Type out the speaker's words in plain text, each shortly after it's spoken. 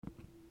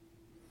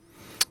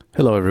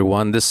Hello,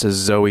 everyone. This is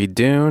Zoe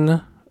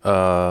Dune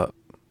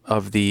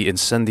of the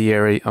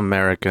Incendiary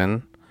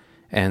American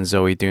and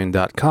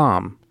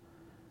ZoeDune.com.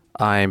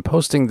 I'm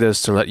posting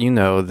this to let you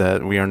know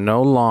that we are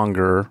no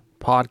longer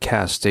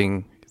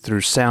podcasting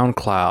through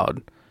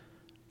SoundCloud.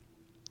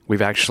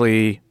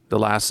 The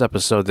last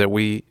episode that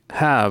we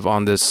have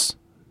on this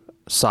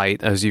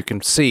site, as you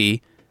can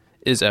see,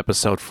 is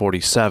episode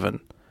 47.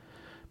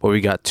 But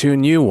we got two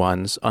new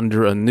ones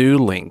under a new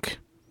link.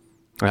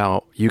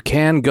 Now, you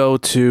can go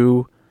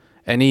to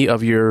any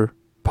of your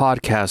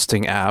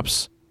podcasting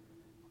apps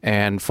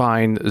and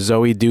find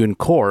Zoe Dune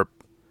Corp,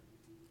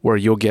 where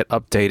you'll get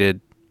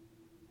updated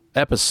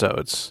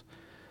episodes.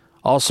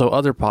 Also,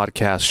 other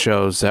podcast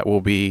shows that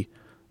will be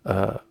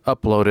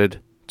uploaded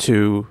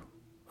to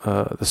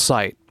the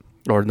site,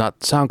 or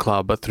not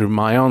SoundCloud, but through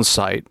my own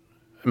site,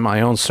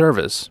 my own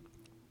service.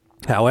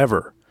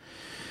 However,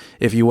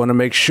 if you want to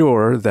make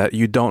sure that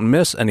you don't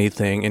miss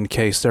anything in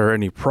case there are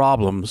any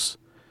problems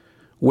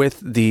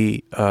with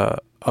the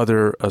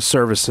other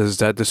services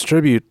that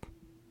distribute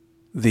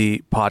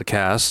the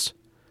podcast,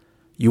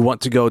 you want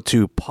to go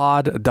to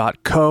pod.co/Zoe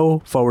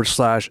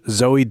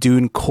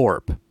Dune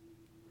Corp.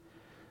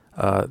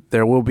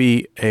 There will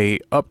be a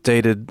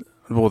updated,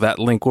 that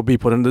link will be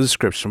put in the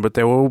description, but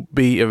there will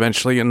be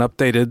eventually an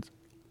updated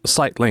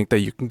site link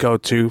that you can go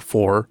to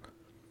for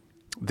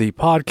the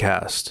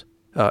podcast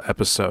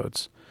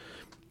episodes.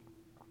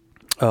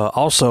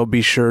 Also,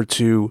 be sure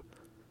to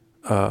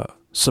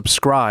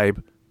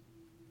subscribe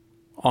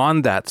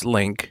on that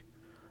link.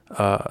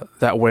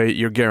 That way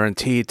you're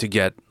guaranteed to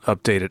get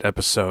updated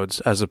episodes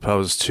as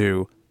opposed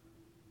to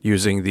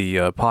using the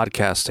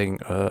podcasting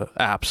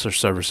apps or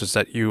services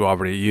that you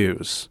already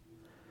use.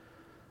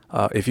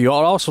 If you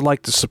also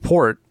like to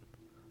support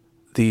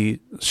the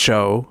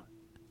show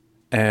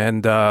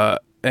and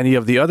any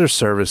of the other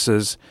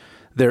services,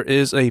 there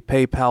is a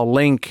PayPal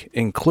link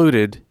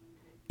included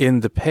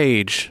in the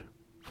page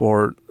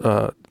for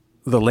the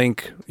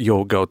link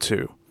you'll go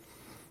to.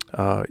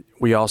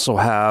 We also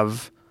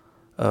have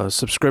a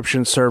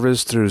subscription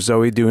service through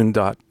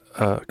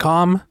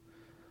ZoeDune.com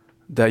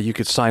that you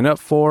could sign up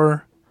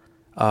for,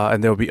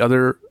 and there will be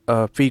other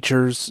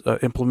features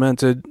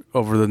implemented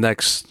over the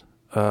next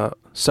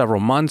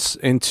several months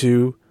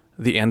into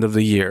the end of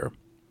the year.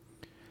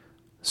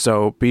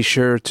 So be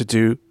sure to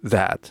do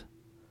that.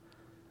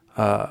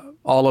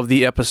 All of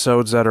the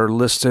episodes that are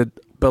listed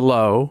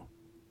below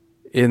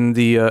in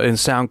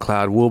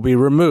SoundCloud will be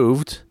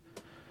removed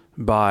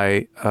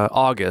by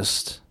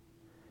August,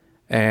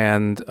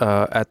 and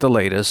at the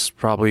latest,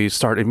 probably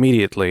start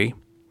immediately.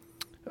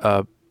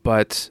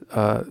 But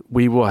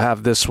we will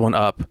have this one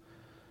up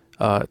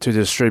to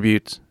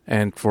distribute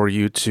and for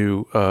you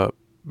to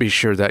be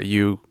sure that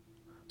you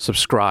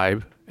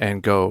subscribe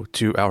and go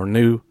to our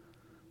new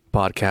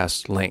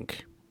podcast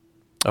link.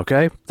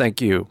 Okay?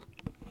 Thank you.